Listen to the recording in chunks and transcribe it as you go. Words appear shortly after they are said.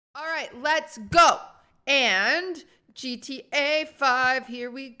right, let's go. And GTA 5, here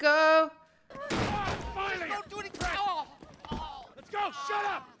we go. Finally! Don't do any crap! Let's go! Shut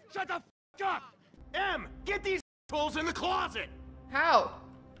up! Shut the f up! M, get these tools in the closet! How?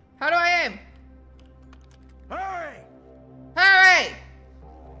 How do I aim? Hurry! Hurry!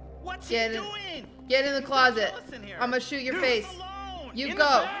 What's he doing? Get in the closet. I'm gonna shoot your face. You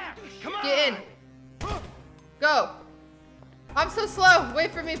go. Get in. Go. I'm so slow.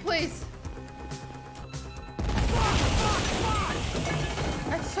 Wait for me, please.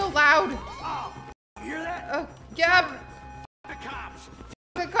 That's so loud. You hear that? Oh, Gab. The cops.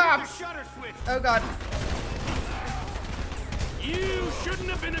 The cops. The shutter switch. Oh God. You shouldn't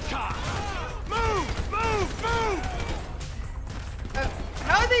have been a cop. Move! Move! Move!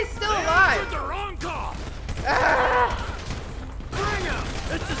 How are they still They alive? answered the wrong call. Ah! Bring him!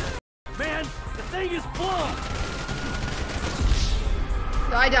 It's just, man, the thing is blown.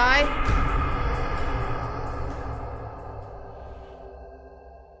 Did I die?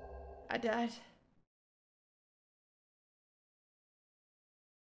 I died.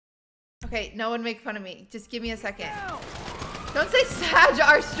 Okay, no one make fun of me. Just give me a second. Don't say Sag,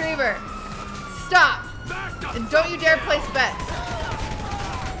 our streamer. Stop. And don't you dare place bets.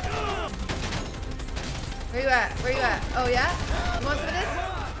 Where you at? Where you at? Oh yeah? You want some of this?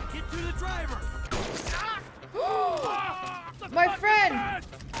 Get to the driver. My friend!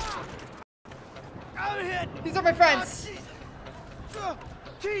 Out of here! These are my friends.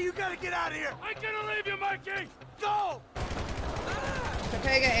 T, you gotta get out of here! I'm gonna leave you, Mikey! Go!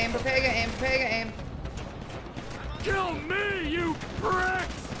 Prepare, get aim, prepare, get aim, prepare, get aim. Kill me, you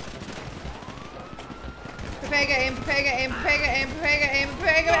pricks! Prepare, get aim, prepare, get aim, prepare, get aim, prepare, get aim,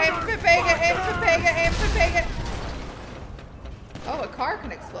 prepare, get aim, prepare, get aim, prepare, get aim, prepare, get. Oh, a car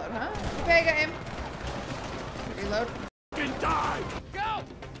can explode, huh? Prepare, get aim. Reload. Fucking die! Go!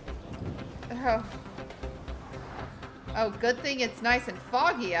 Oh. Oh, good thing it's nice and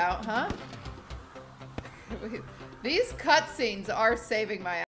foggy out, huh? These cutscenes are saving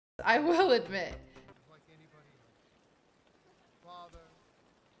my ass, I will admit. Like anybody else. Father,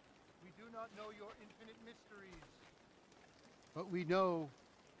 we do not know your infinite mysteries, but we know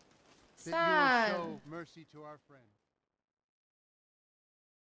that you will show mercy to our friend.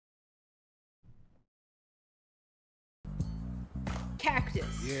 Cactus.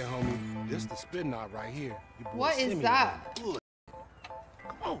 Yeah, homie. This the spin knot right here. What is that? Come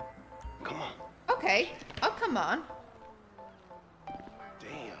on. Come on. Okay. Oh, come on.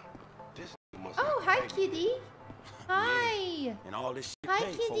 Damn. This must Oh, have hi, been- kitty. Hi. And all this shit Hi,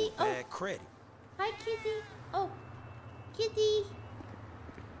 paid kitty. for with Oh. bad credit. Hi, kitty. Oh, kitty.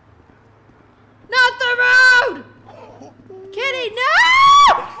 Not the road! Kitty, no!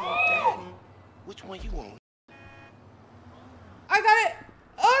 Daddy, which one you want? I got it.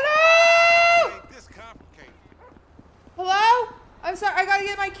 Oh no! Ain't this complicated? Hello? I'm sorry. I gotta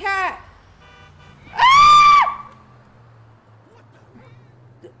get my cat. Ah!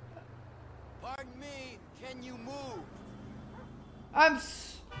 Pardon me, can you move? I'm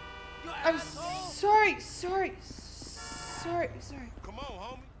sorry. Come on,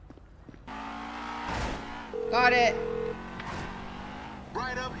 homie. Got it.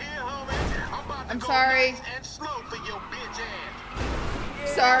 Right up here, homie. I'm sorry. And slow for your bitch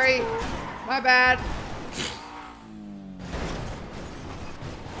ass. Sorry. My bad.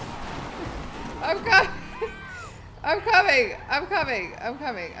 I'm coming. I'm coming. I'm coming. I'm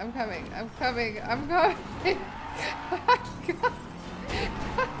coming. I'm coming. I'm coming. I'm coming.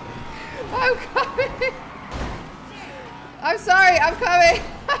 I'm coming. I'm sorry. I'm coming.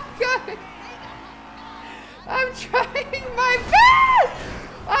 I'm coming. I'm trying my best.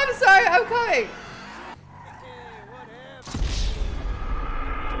 I'm sorry. I'm coming.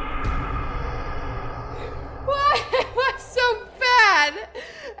 Why am I so bad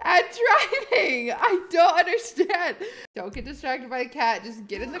at driving? I don't understand. Don't get distracted by the cat. Just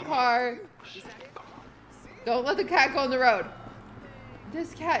get in the car. Don't let the cat go on the road.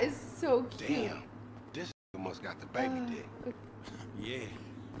 This cat is so cute. Damn. This must got the baby dick. Yeah.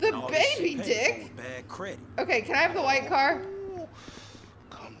 The And all this shit baby paid for dick? with bad credit. Okay, can I have the white car?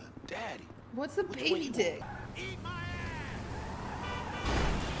 Come to daddy. What's the baby dick? Eat my ass!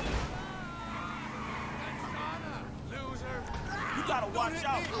 Loser! You gotta watch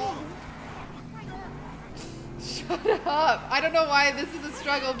out, fool. Shut up. I don't know why this is a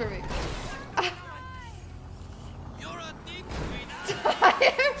struggle for me. You're a thief,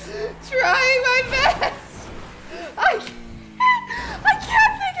 I am trying my best. I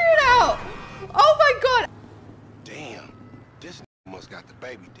can't figure it out. Oh my God. Damn. This must got the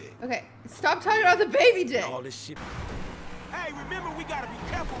baby dick. Okay, stop talking about the baby dick. All this shit. Hey, remember we gotta be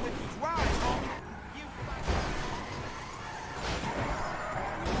careful with these rides, homie.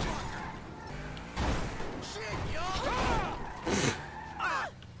 Shit, yo!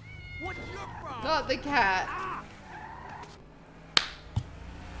 What's your problem? Not the cat.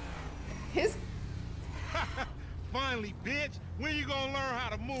 His. Finally, bitch. When you gonna learn how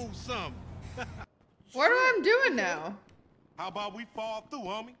to move something? What am I doing now? How about we fall through,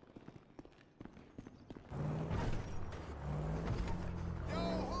 homie? Yo,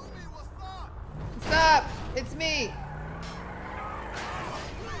 homie, what's up? What's up? It's me.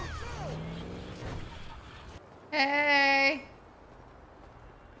 Hey.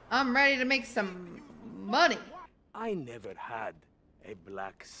 I'm ready to make some money. I never had a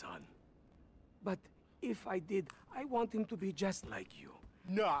black son. But if I did, I want him to be just like you.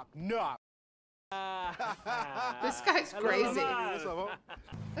 Knock, knock. This guy's Hello, crazy. Lamar. What's up, homie?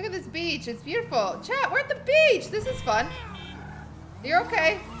 Look at this beach. It's beautiful. Chat, we're at the beach. This is fun. You're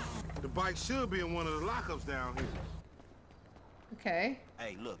okay. The bike should be in one of the lockups down here. Okay.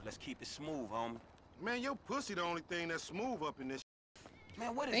 Hey, look, let's keep it smooth, homie. Man, your pussy the only thing that's smooth up in this.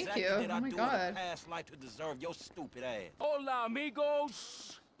 Man, what Thank exactly you. did Oh I my do God. in a past life to deserve your stupid ass? Hola,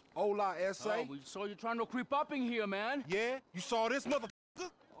 amigos. Hola, S.A. Oh, we saw you trying to creep up in here, man. Yeah? You saw this motherfucker?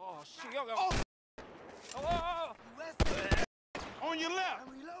 Oh, shit. Oh. On your left.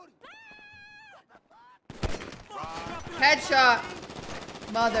 Headshot.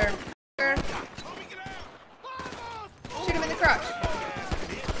 Mother. Homie, get out. Shoot him in the crotch.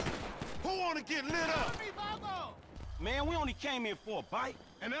 Who wanna get lit up? Man, we only came here for a bite.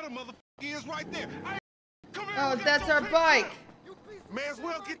 And that a motherfucker is right there. Hey, come here. Oh, and get that's your our picture. bike. May as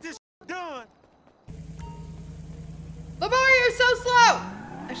well get this done. Lamar, you're so slow.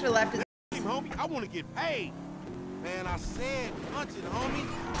 I should have left his. Homie, I wanna get paid. Man, I said punch it, homie.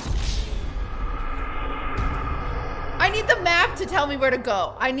 I need the map to tell me where to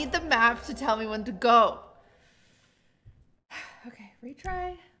go. I need the map to tell me when to go. Okay,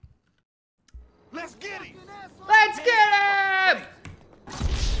 retry. Let's get him. Let's get him!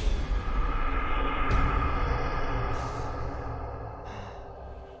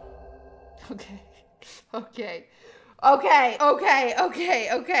 Okay. Okay. Okay. Okay. Okay.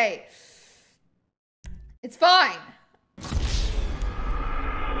 Okay. It's fine.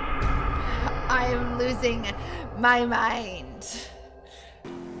 I am losing my mind.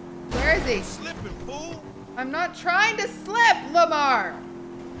 Where is he? Slipping, fool. I'm not trying to slip, Lamar.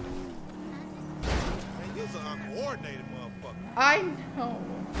 Man, you's an uncoordinated motherfucker. I know.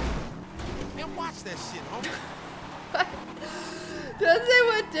 Man, watch that shit, homie. Don't say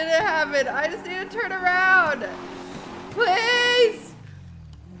what didn't happen. I just need to turn around. Please.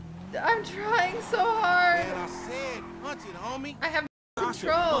 I'm trying so hard. Man, I said punch it, homie. I have I should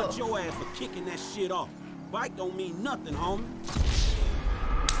control. punch your ass for kicking that shit off. Bike don't mean nothing, homie.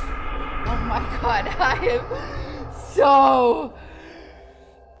 Oh my God, I am so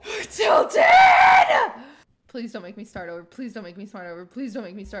tilted. Please don't make me start over. Please don't make me start over. Please don't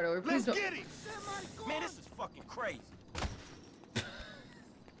make me start over. Please Let's don't. get him. Man, this is fucking crazy.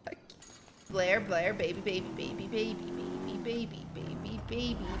 Blair, Blair, baby, baby, baby, baby, baby, baby, baby,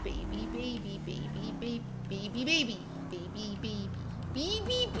 baby, baby, baby, baby, baby, baby, baby, baby, baby,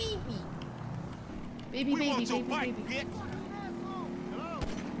 baby, baby. Baby, We baby, want your baby, bike, baby. bitch.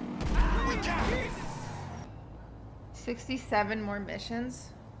 We got it. 67 more missions?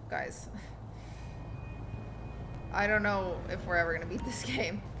 Guys. I don't know if we're ever gonna beat this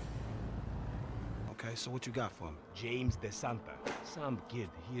game. Okay, so what you got for me? James De Santa, some kid.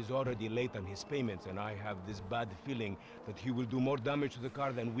 He is already late on his payments, and I have this bad feeling that he will do more damage to the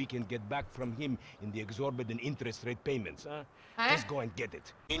car than we can get back from him in the exorbitant interest rate payments, huh? Let's go and get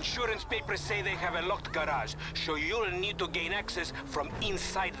it. Insurance papers say they have a locked garage, so you'll need to gain access from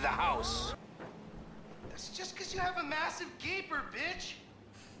inside the house. That's just because you have a massive gaper, bitch.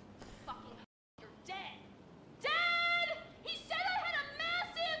 Fucking you're dead. Dad! He said I had a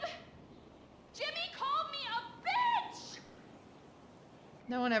massive... Jimmy called me a bitch!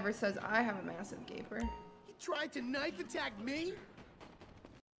 No one ever says I have a massive gaper. He tried to knife attack me?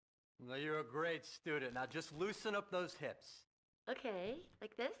 Well, you're a great student. Now just loosen up those hips. Okay,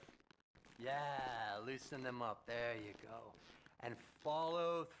 like this? Yeah, loosen them up. There you go. And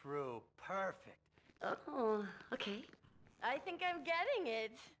follow through. Perfect. Oh, okay. I think I'm getting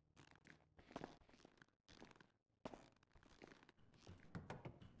it.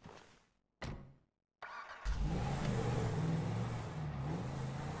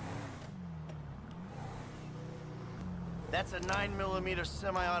 That's a 9mm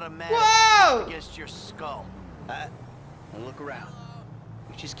semi-automatic Whoa! against your skull. Don't look around.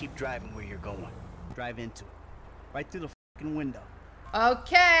 You just keep driving where you're going. Drive into it. Right through the fucking window.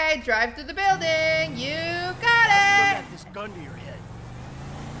 Okay, drive through the building. You got Look it. at this gun to your head.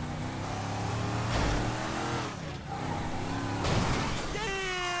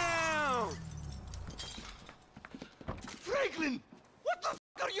 Down! Franklin! What the f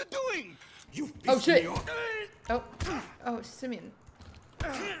are you doing? You Oh pissed shit. me off. Oh, Simeon.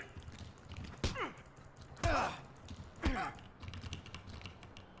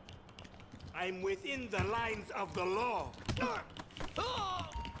 I'm within the lines of the law.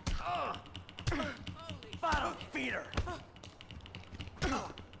 Bottom feeder.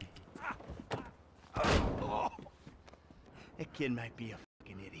 That kid might be a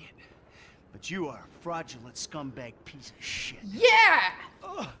fucking idiot, but you are a fraudulent scumbag piece of shit. Yeah!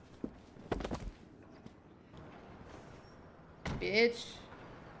 Bitch.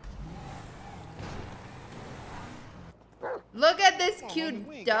 Look at this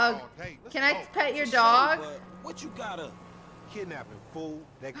cute dog. Can I pet your dog? What you got up? Kidnapping, fool.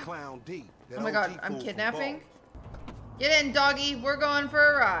 That clown D. That Oh my god, OG I'm fool from kidnapping? Ball. Get in, doggy. We're going for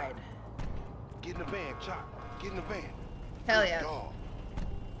a ride. Get in the van, Chop. Get in the van. Hell Good yeah. dog.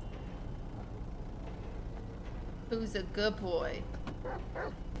 Who's a good boy?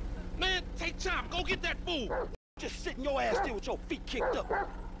 Man, take Chop. Go get that fool. Just sitting your ass there with your feet kicked up.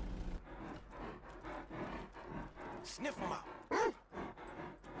 Sniff him out.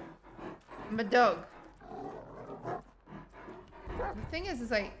 I'm a dog. The thing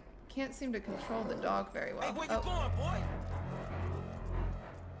is I can't seem to control the dog very well. Hey, where you going, boy?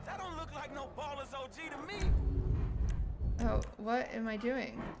 That don't look like no baller's OG to me. Oh, what am I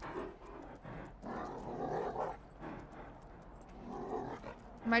doing?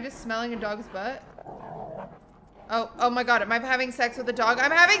 Am I just smelling a dog's butt? Oh my god, am I having sex with a dog?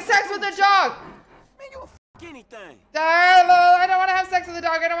 I'm having sex with a dog! Man, you a anything. I don't want to have sex with a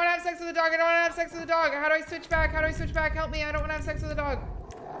dog. I don't want to have sex with a dog. I don't want to have sex with a dog. How do I switch back? How do I switch back? Help me. I don't want to have sex with a dog.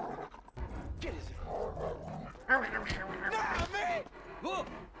 Get his Nah, man.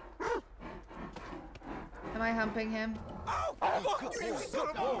 Am I humping him? Oh, fuck you, son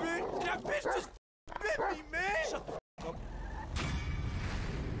of a bitch. That bitch just bit me, man. Shut the f up.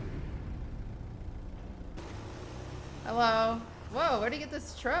 Hello. Whoa, where'd he get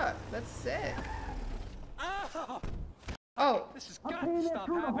this truck? That's sick. Oh. This has got to stop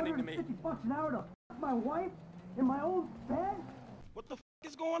happening to me. $150 an hour to f my wife in my own bed? What the f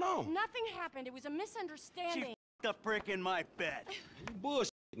is going on? Nothing happened. It was a misunderstanding. She f***ed a brick in my bed. You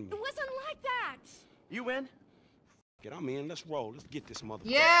bullshitting me. It wasn't like that. You in? Get on me and let's roll. Let's get this motherfucker.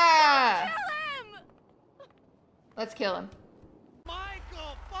 Yeah. Kill him. Let's kill him.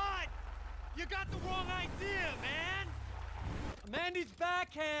 Michael, bud! You got the wrong idea, man! Mandy's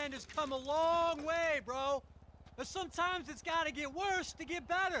backhand has come a long way, bro. But sometimes it's gotta get worse to get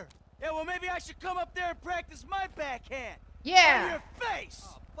better. Yeah, well, maybe I should come up there and practice my backhand. Yeah. On your face.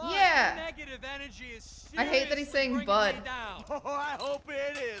 Bud, Yeah. the negative energy is I hate that he's saying seriously bud. bringing me down. Oh, I hope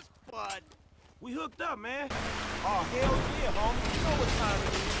it is, bud. We hooked up, man. Oh, hell yeah, homie. You know what time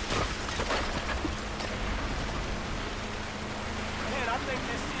it is. Man, I think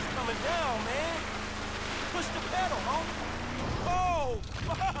that shit's coming down, man. Push the pedal, homie. Oh,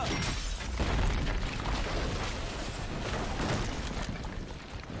 fuck.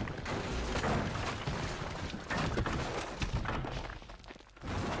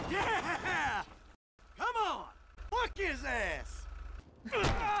 Yeah! Come on! Fuck his ass!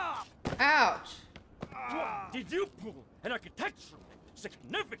 Ouch. Did you pull an architecturally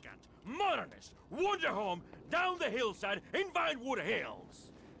significant, modernist wonder home down the hillside in Vinewood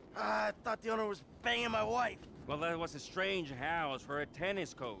Hills? I thought the owner was banging my wife. Well, that was a strange house for a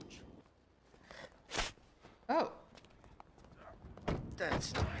tennis coach. Oh.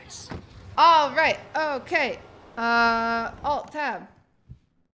 That's nice. All right. Okay. Alt tab.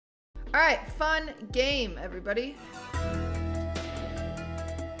 All right. Fun game, everybody.